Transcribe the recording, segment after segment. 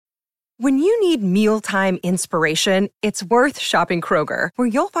When you need mealtime inspiration, it's worth shopping Kroger, where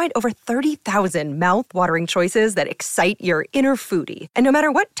you'll find over 30,000 mouth-watering choices that excite your inner foodie. And no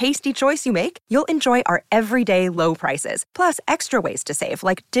matter what tasty choice you make, you'll enjoy our everyday low prices, plus extra ways to save,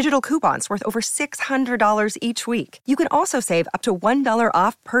 like digital coupons worth over $600 each week. You can also save up to $1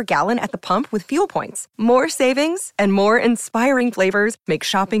 off per gallon at the pump with fuel points. More savings and more inspiring flavors make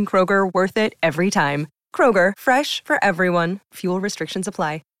shopping Kroger worth it every time. Kroger, fresh for everyone. Fuel restrictions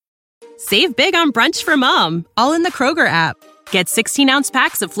apply. Save big on brunch for mom, all in the Kroger app. Get 16-ounce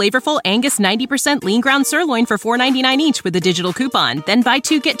packs of flavorful Angus 90% lean ground sirloin for $4.99 each with a digital coupon. Then buy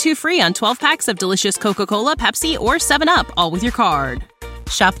 2, get 2 free on 12 packs of delicious Coca-Cola, Pepsi, or 7-Up, all with your card.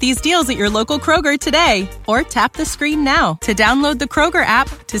 Shop these deals at your local Kroger today, or tap the screen now to download the Kroger app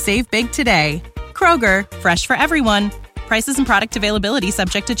to save big today. Kroger, fresh for everyone. Prices and product availability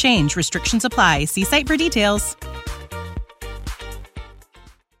subject to change. Restrictions apply. See site for details.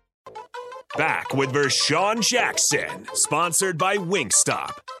 Back with Vershawn Jackson, sponsored by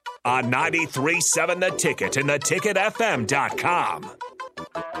Wingstop on 93.7 The Ticket and theticketfm.com.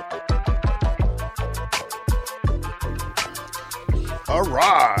 All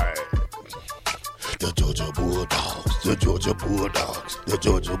right. The Georgia Bulldogs, the Georgia Bulldogs, the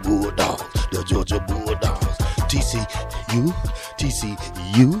Georgia Bulldogs, the Georgia Bulldogs. TCU,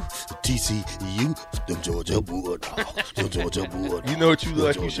 TCU, TCU, the Georgia Bulldogs, the Georgia Bulldogs. You know what you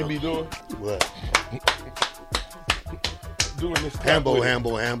look like you should be doing? What? Doing this. Hambo.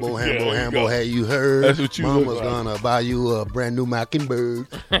 Hey, you heard? That's what you Mama's look like. gonna buy you a brand new Mockingbird.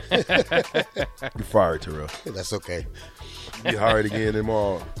 You're fired, Terrell. That's okay. Get hired again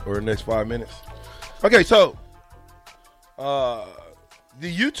tomorrow or the next 5 minutes. Okay, so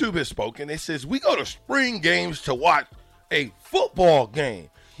the YouTube has spoken. It says we go to spring games to watch a football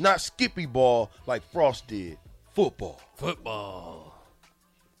game, not skippy ball like Frost did. Football.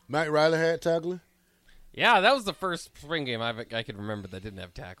 Matt Riley had tackling? Yeah, that was the first spring game I could remember that didn't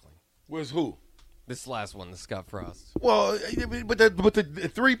have tackling. Where's who? This last one, the Scott Frost. Well, but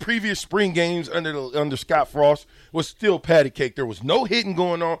the 3 previous spring games under Scott Frost was still patty cake. There was no hitting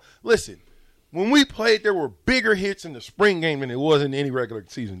going on. Listen, when we played, there were bigger hits in the spring game than there was in any regular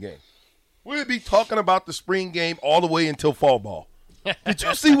season game. We'd be talking about the spring game all the way until fall ball. Did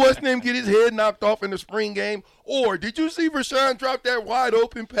you see what's name get his head knocked off in the spring game? Or did you see Vershawn drop that wide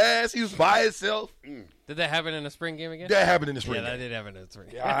open pass? He was by himself. Did that happen in a spring game again? That happened in the spring game. Yeah, that did happen in the spring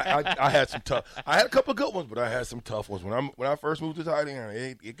game. Yeah, I had some tough. I had a couple of good ones, but I had some tough ones. When I first moved to tight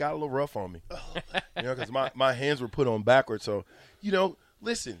end, it got a little rough on me. Because my hands were put on backwards. So,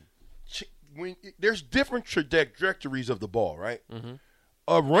 listen, there's different trajectories of the ball, right? Mm-hmm.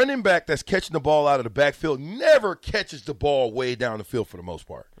 A running back that's catching the ball out of the backfield never catches the ball way down the field for the most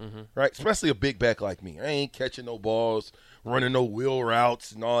part, right? Especially a big back like me. I ain't catching no balls, running no wheel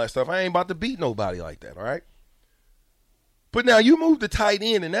routes and all that stuff. I ain't about to beat nobody like that, all right? But now you move the tight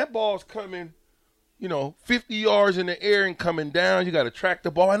end, and that ball's coming, 50 yards in the air and coming down. You got to track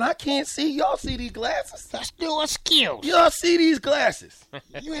the ball, and I can't see. Y'all see these glasses? That's still a skill. Y'all see these glasses?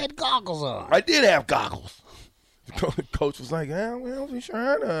 You had goggles on. I did have goggles. The coach was like,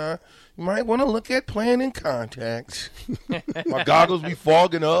 you might want to look at playing in contacts. My goggles be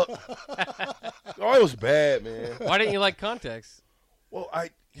fogging up. Oh, it was bad, man. Why didn't you like contacts? Well, I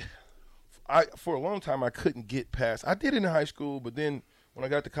for a long time, I couldn't get past. I did it in high school, but then when I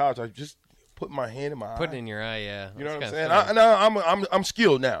got to college, I just put my hand in my eye. Put it in your eye, yeah. You know what I'm saying? I'm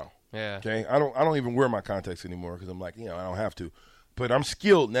skilled now. Yeah. Okay. I don't even wear my contacts anymore because I'm like, I don't have to. But I'm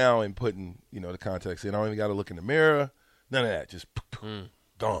skilled now in putting, the contacts in. I don't even got to look in the mirror. None of that. Just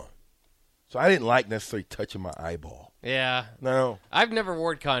gone. So I didn't like necessarily touching my eyeball. Yeah. No. I've never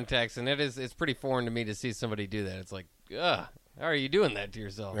worn contacts, and it's pretty foreign to me to see somebody do that. It's like, how are you doing that to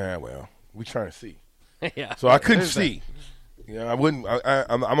yourself? Yeah, well, we trying to see. Yeah. So I couldn't see. I wouldn't.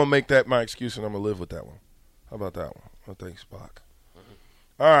 I'm going to make that my excuse, and I'm going to live with that one. How about that one? Oh, thanks, Spock.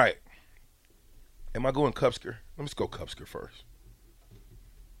 All right. Am I going Cupsker? Let me go Cupsker first.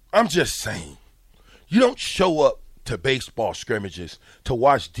 I'm just saying, you don't show up to baseball scrimmages to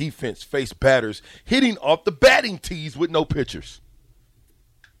watch defense face batters hitting off the batting tees with no pitchers.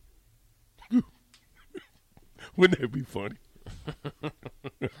 Wouldn't that be funny?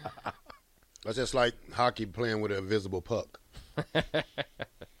 That's just like hockey playing with an invisible puck.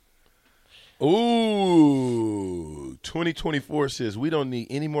 Ooh, 2024 says we don't need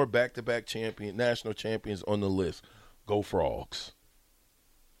any more back-to-back national champions on the list. Go Frogs.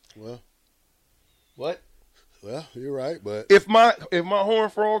 Well, what? Well, you're right, but if my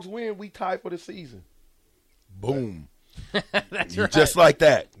Horned Frogs win, we tie for the season. Boom. That's right. Just like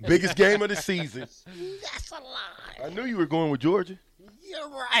that. Biggest game of the season. That's a lie. I knew you were going with Georgia. You're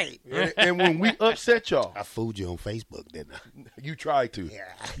right. And when we upset y'all, I fooled you on Facebook, didn't I? you tried to.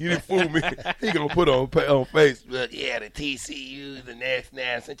 Yeah. You didn't fool me. He gonna put on Facebook, yeah, the TCU, the next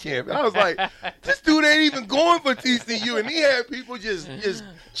national champion. I was like, this dude ain't even going for TCU, and he had people just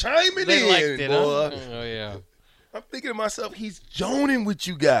chiming They in, liked it, boy. huh? Oh, yeah. I'm thinking to myself, he's joning with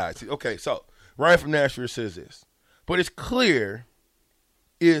you guys. Okay, so Ryan from Nashville says this, but it's clear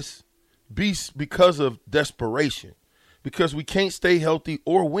it's because of desperation, because we can't stay healthy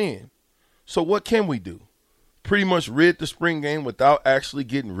or win. So what can we do? Pretty much rid the spring game without actually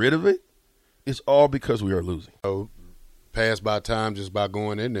getting rid of it? It's all because we are losing. Pass by time just by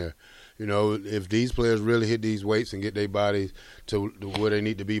going in there. You know, if these players really hit these weights and get their bodies to where they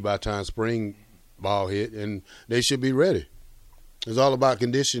need to be by time spring ball hit, and they should be ready. It's all about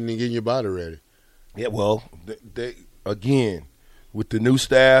conditioning and getting your body ready. Yeah, well, they again, with the new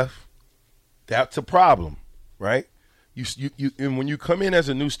staff, that's a problem, right? You and when you come in as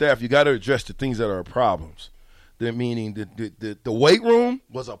a new staff, you got to address the things that are problems. That meaning the weight room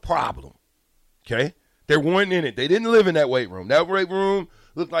was a problem. Okay, they weren't in it. They didn't live in that weight room. That weight room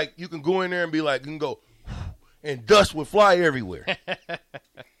looked like you can go in there and be like, you can go, and dust would fly everywhere.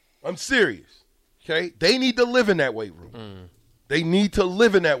 I'm serious. Okay, they need to live in that weight room. They need to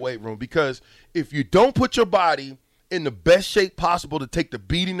live in that weight room, because if you don't put your body in the best shape possible to take the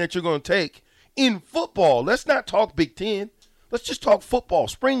beating that you're going to take in football, let's not talk Big Ten. Let's just talk football,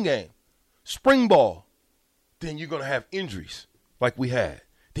 spring game, spring ball. Then you're going to have injuries like we had.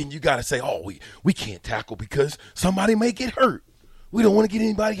 Then you got to say, oh, we can't tackle because somebody may get hurt. We don't want to get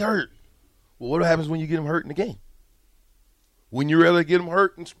anybody hurt. Well, what happens when you get them hurt in the game? When you rather get them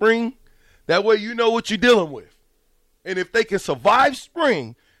hurt in spring, that way you know what you're dealing with. And if they can survive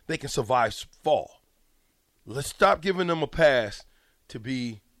spring, they can survive fall. Let's stop giving them a pass to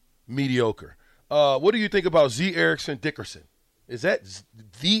be mediocre. What do you think about Z. Erickson Dickerson? Is that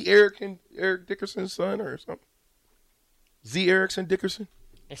the Eric Dickerson's son or something? Z. Erickson Dickerson?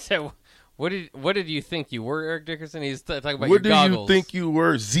 So, what did you think you were, Eric Dickerson? He's talking about what your goggles. What do you think you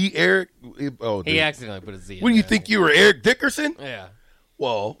were, Z. Eric? Oh, he accidentally put a Z in What do you there, think you were, Eric Dickerson? Yeah.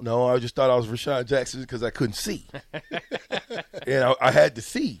 Well, no, I just thought I was Rashawn Jackson because I couldn't see. And I had to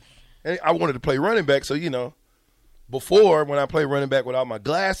see. And I wanted to play running back, so, you know, before when I played running back without my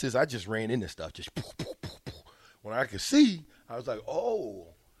glasses, I just ran into stuff. Just poof, poof, poof, poof. When I could see, I was like, oh,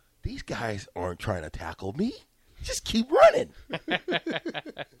 these guys aren't trying to tackle me. Just keep running.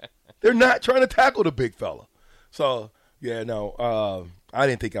 They're not trying to tackle the big fella. So, yeah, no, I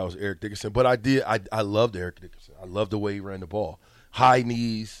didn't think I was Eric Dickerson, but I did. I loved Eric Dickerson. I loved the way he ran the ball. High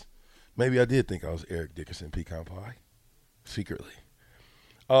knees. Maybe I did think I was Eric Dickerson, pecan pie, secretly.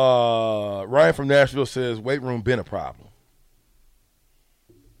 Ryan from Nashville says, weight room been a problem.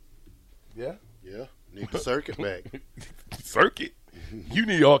 Yeah? Yeah. Need the circuit back. Circuit? You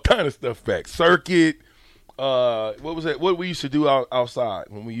need all kind of stuff back. Circuit. What was that? What we used to do outside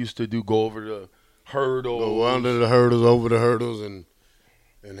when we used to go over the hurdles. Go under the hurdles, over the hurdles, and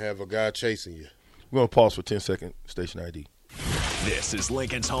have a guy chasing you. We're going to pause for 10 seconds. Station ID. This is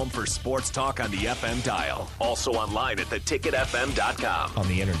Lincoln's home for sports talk on the FM dial. Also online at theticketfm.com. On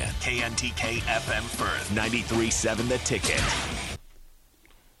the internet. KNTK FM Firth, 93.7 The Ticket.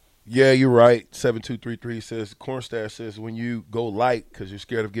 Yeah, you're right. 7233 says, Cornstarch says, when you go light because you're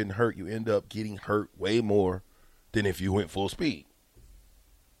scared of getting hurt, you end up getting hurt way more than if you went full speed.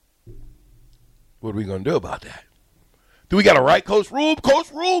 What are we going to do about that? Do we got to write Coach Rhule?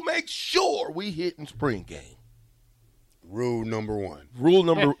 Coach Rhule, make sure we hit in spring game. Rule number one. Well,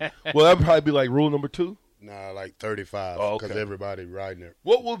 that would probably be like rule number 2? Nah, like 35. Oh, because everybody riding it.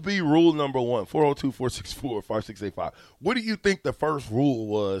 What would be rule number 1? 402-464-5685. What do you think the first rule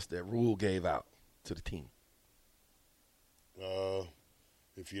was that Rhule gave out to the team?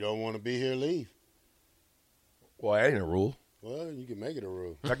 If you don't want to be here, leave. Well, that ain't a rule. Well, you can make it a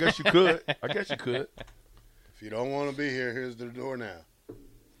rule. I guess you could. If you don't want to be here, here's the door now.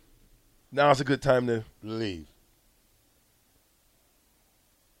 Now's a good time to leave.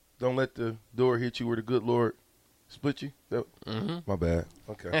 Don't let the door hit you where the good Lord split you. My bad.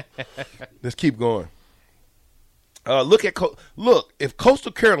 Okay. Let's keep going. Look, if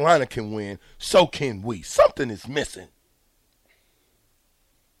Coastal Carolina can win, so can we. Something is missing.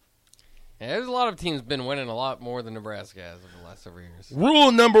 Yeah, there's a lot of teams been winning a lot more than Nebraska has over the last several years.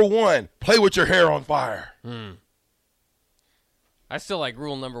 Rule number 1, play with your hair on fire. I still like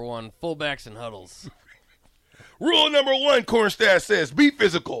rule number 1, fullbacks and huddles. Rule number 1, Cornstarch says, be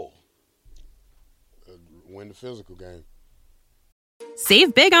physical. Win the physical game.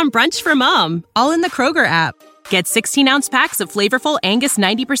 Save big on brunch for mom, all in the Kroger app. Get 16-ounce packs of flavorful Angus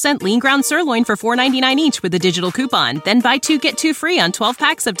 90% lean ground sirloin for $4.99 each with a digital coupon. Then buy 2, get 2 free on 12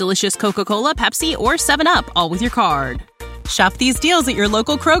 packs of delicious Coca-Cola, Pepsi, or 7-Up, all with your card. Shop these deals at your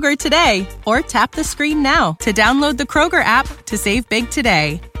local Kroger today, or tap the screen now to download the Kroger app to save big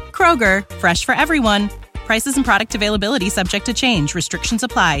today. Kroger, fresh for everyone. Prices and product availability subject to change. Restrictions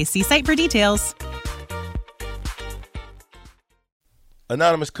apply. See site for details.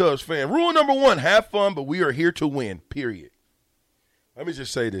 Anonymous Cubs fan. Rule number 1, have fun, but we are here to win, period. Let me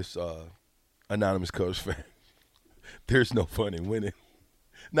just say this, Anonymous Cubs fan. There's no fun in winning.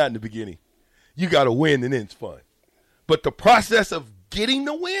 Not in the beginning. You got to win, and then it's fun. But the process of getting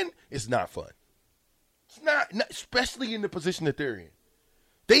the win is not fun. It's not, especially in the position that they're in.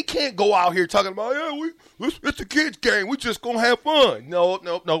 They can't go out here talking about, it's a kids' game. We just going to have fun.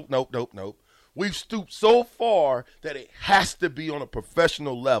 No. We've stooped so far that it has to be on a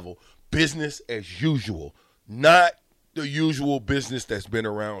professional level, business as usual. Not the usual business that's been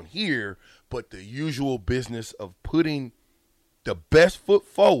around here, but the usual business of putting the best foot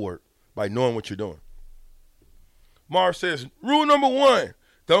forward by knowing what you're doing. Marv says, rule number 1,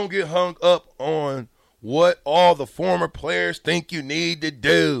 don't get hung up on what all the former players think you need to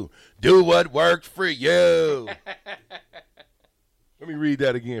do. Do what works for you. Let me read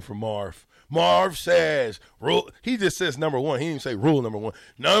that again from Marv. Marv says, he just says number 1. He didn't say rule number 1.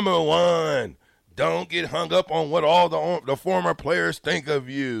 Number 1, don't get hung up on what all the former players think of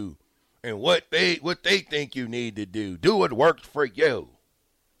you and what they think you need to do. Do what works for you.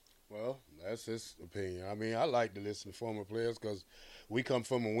 Well, that's his opinion. I mean, I like to listen to former players because we come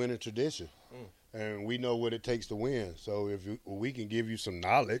from a winning tradition, and we know what it takes to win. So if we can give you some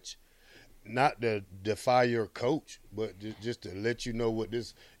knowledge, not to defy your coach, but just to let you know what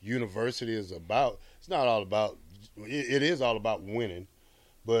this university is about. It's not all about – it is all about winning,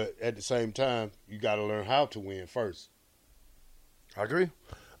 but at the same time, you got to learn how to win first. I agree.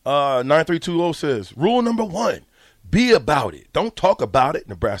 9320 says, rule number 1, be about it. Don't talk about it,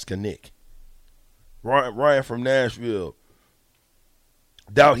 Nebraska Nick. Ryan from Nashville.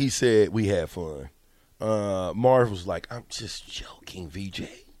 Doubt he said we had fun. Marv was like, I'm just joking, VJ.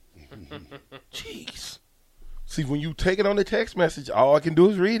 Jeez. See, when you take it on the text message, all I can do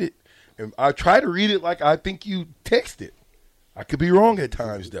is read it. And I try to read it like I think you text it. I could be wrong at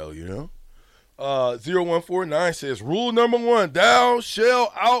times, though, you know. 0149 says, rule number 1, thou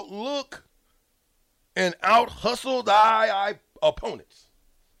shalt outlook and out-hustle thy opponents.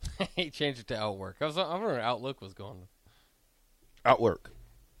 He changed it to outwork. I wondering where outlook was going. Outwork.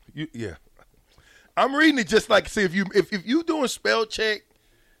 Yeah. I'm reading it just like, see, if you doing spell check,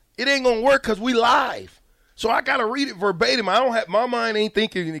 it ain't gonna work because we live. So I gotta read it verbatim. My mind ain't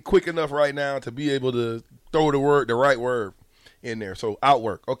thinking quick enough right now to be able to throw the right word in there. So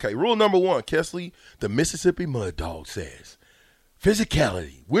outwork. Okay, rule number 1, Kesley, the Mississippi Mud Dog says,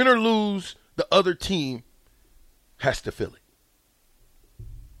 physicality. Win or lose, the other team has to feel it.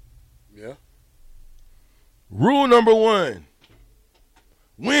 Yeah. Rule number 1,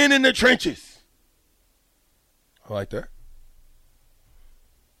 win in the trenches. I like that.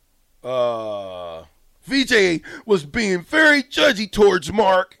 VJ was being very judgy towards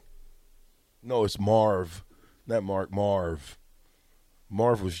Mark. No, it's Marv. Not Mark, Marv.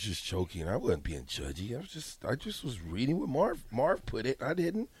 Marv was just joking. I wasn't being judgy. I just was reading what Marv put it. I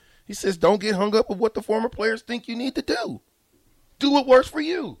didn't. He says, don't get hung up with what the former players think you need to do. Do what works for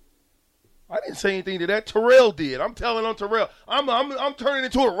you. I didn't say anything to that. Terrell did. I'm telling on Terrell. I'm turning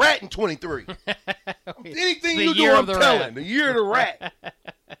into a rat in 23. Anything you do, I'm telling. The year of the rat.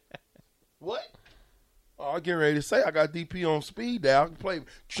 What? Oh, I'm getting ready to say I got DP on speed dial. I can play.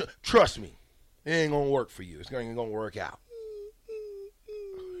 Trust me, it ain't gonna work for you. It's ain't gonna work out.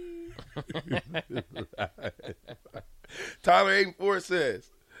 Tyler 84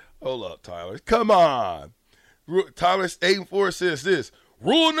 says, "Hold up, Tyler. Come on." Tyler 84 says this.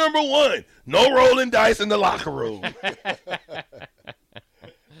 Rule number 1, no rolling dice in the locker room.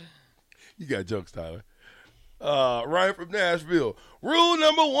 You got jokes, Tyler. Ryan from Nashville. Rule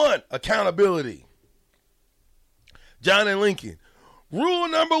number 1, accountability. John and Lincoln. Rule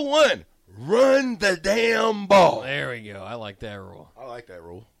number 1, run the damn ball. There we go. I like that rule. I like that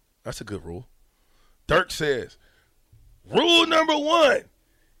rule. That's a good rule. Dirk says, rule number 1,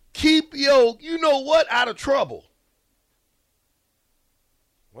 keep your, you know what, out of trouble.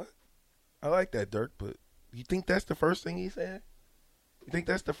 I like that, Dirk, but you think that's the first thing he said? You think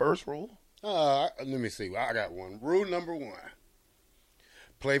that's the first rule? Let me see. I got one. Rule number 1.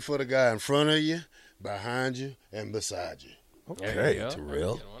 Play for the guy in front of you, behind you, and beside you. Okay,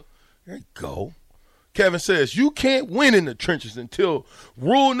 Terrell. There you go. Kevin says, you can't win in the trenches until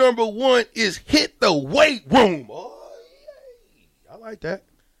rule number 1 is hit the weight room. Oh, yeah. I like that.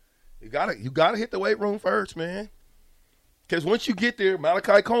 You gotta hit the weight room first, man. Because once you get there,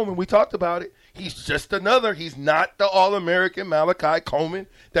 Malachi Coleman, we talked about it, he's just another. He's not the All-American Malachi Coleman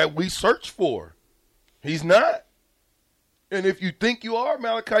that we search for. He's not. And if you think you are,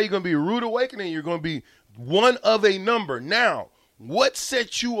 Malachi, you're going to be a rude awakening. You're going to be one of a number. Now, what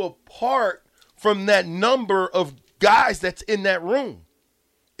sets you apart from that number of guys that's in that room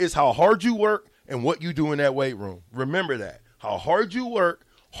is how hard you work and what you do in that weight room. Remember that. How hard you work.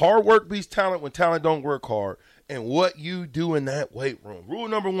 Hard work beats talent when talent don't work hard. And what you do in that weight room. Rule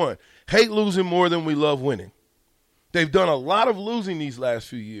number 1, hate losing more than we love winning. They've done a lot of losing these last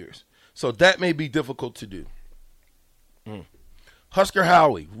few years. So that may be difficult to do. Husker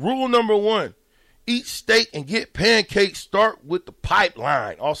Howie. Rule number 1, eat steak and get pancakes. Start with the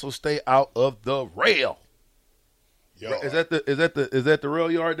pipeline. Also stay out of the rail. Yard. Is that the rail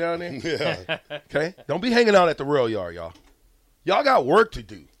yard down there? Yeah. Okay. Don't be hanging out at the rail yard, y'all. Y'all got work to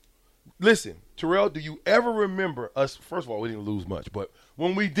do. Listen, Terrell, do you ever remember us? First of all, we didn't lose much, but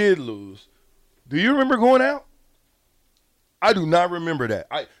when we did lose, do you remember going out? I do not remember that.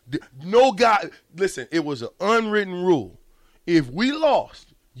 No guy. Listen, it was an unwritten rule. If we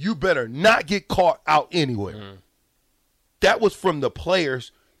lost, you better not get caught out anywhere. Mm. That was from the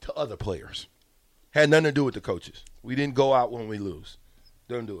players to other players. Had nothing to do with the coaches. We didn't go out when we lose.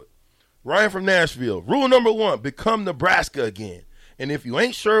 Don't do it. Ryan from Nashville. Rule number 1, become Nebraska again. And if you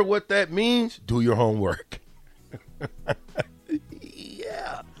ain't sure what that means, do your homework.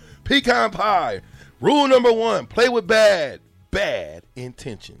 Yeah. Pecan pie. Rule number 1, play with bad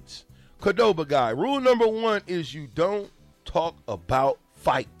intentions. Cordoba guy. Rule number 1 is you don't talk about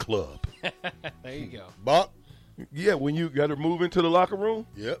Fight Club. There you go. Bob? Yeah, when you got to move into the locker room?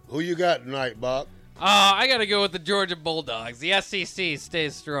 Yep. Who you got tonight, Bob? I got to go with the Georgia Bulldogs. The SEC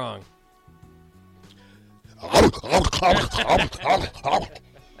stays strong. It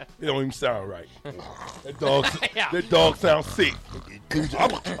don't even sound right. That dog sounds sick. He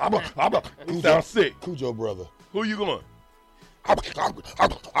sounds sick. Cujo brother. Who you going?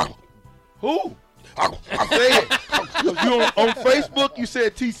 Who? Say it. You on Facebook, you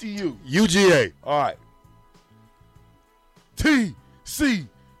said TCU. UGA. All right.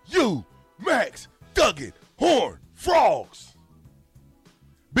 TCU, Max, Duggan, Horn, Frogs.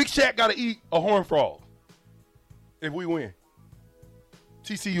 Big Shaq got to eat a Horn Frog if we win.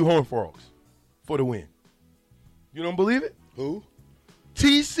 TCU Horn Frogs for the win. You don't believe it? Who?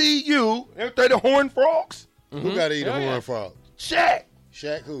 TCU, ain't they the Horn Frogs? Mm-hmm. Who got to eat a Horn Frog? Shaq.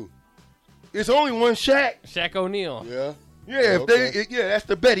 Shaq who? It's only one Shaq. Shaq O'Neal. Yeah. Yeah, that's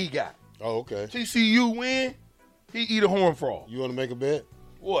the bet he got. Oh, okay. TCU win, he eat a Horn Frog. You want to make a bet?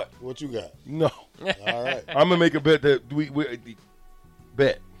 What? What you got? No. All right. I'm gonna make a bet that we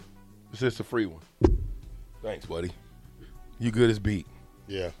bet. It's just a free one. Thanks, buddy. You good as beat.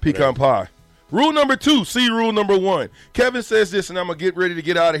 Yeah. Pecan pie. Rule number 2, see rule number 1. Kevin says this, and I'm going to get ready to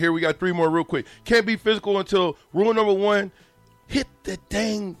get out of here. We got 3 more real quick. Can't be physical until rule number 1, hit the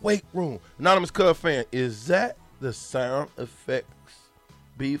dang weight room. Anonymous Cub fan, is that the sound effects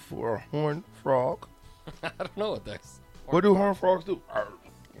be for a horned frog? I don't know what that's. What do horned frogs do?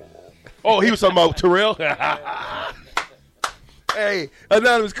 Oh, he was talking about Terrell? Hey,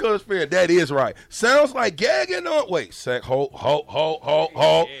 Anonymous Cubs fan, that is right. Sounds like gagging on. Wait, sec, hold.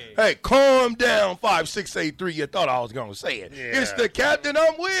 Hey, calm down, 5683. You thought I was going to say it. Yeah. It's the captain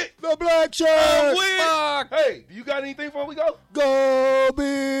I'm with. The black shirt. I'm with. Hey, do you got anything before we go? Go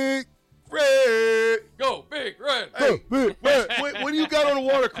big red. Go big red. Hey, big red. What do you got on the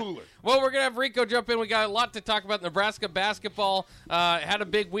water cooler? Well, we're going to have Rico jump in. We got a lot to talk about. Nebraska basketball had a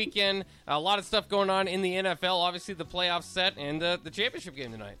big weekend. A lot of stuff going on in the NFL. Obviously, the playoffs set and the championship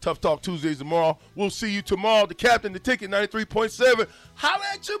game tonight. Tough Talk Tuesdays tomorrow. We'll see you tomorrow. The captain, the ticket, 93.7. Holla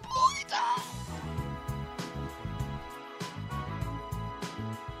at your booty dog.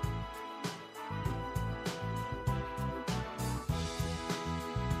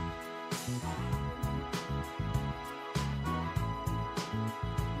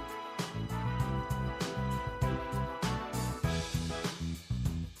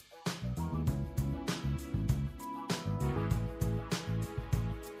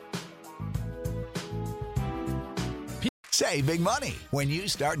 Save big money when you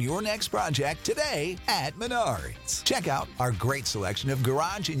start your next project today at Menards. Check out our great selection of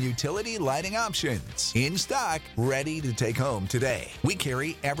garage and utility lighting options. In stock, ready to take home today. We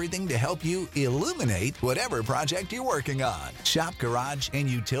carry everything to help you illuminate whatever project you're working on. Shop garage and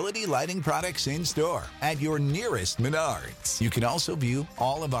utility lighting products in store at your nearest Menards. You can also view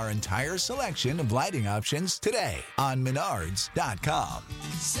all of our entire selection of lighting options today on Menards.com.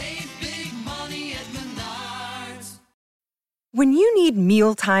 Save big money at Menards. When you need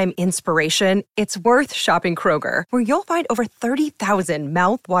mealtime inspiration, it's worth shopping Kroger, where you'll find over 30,000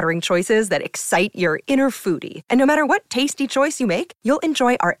 mouth-watering choices that excite your inner foodie. And no matter what tasty choice you make, you'll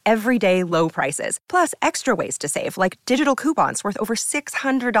enjoy our everyday low prices, plus extra ways to save, like digital coupons worth over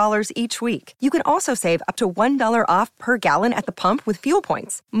 $600 each week. You can also save up to $1 off per gallon at the pump with fuel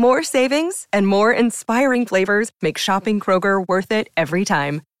points. More savings and more inspiring flavors make shopping Kroger worth it every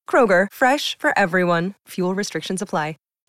time. Kroger, fresh for everyone. Fuel restrictions apply.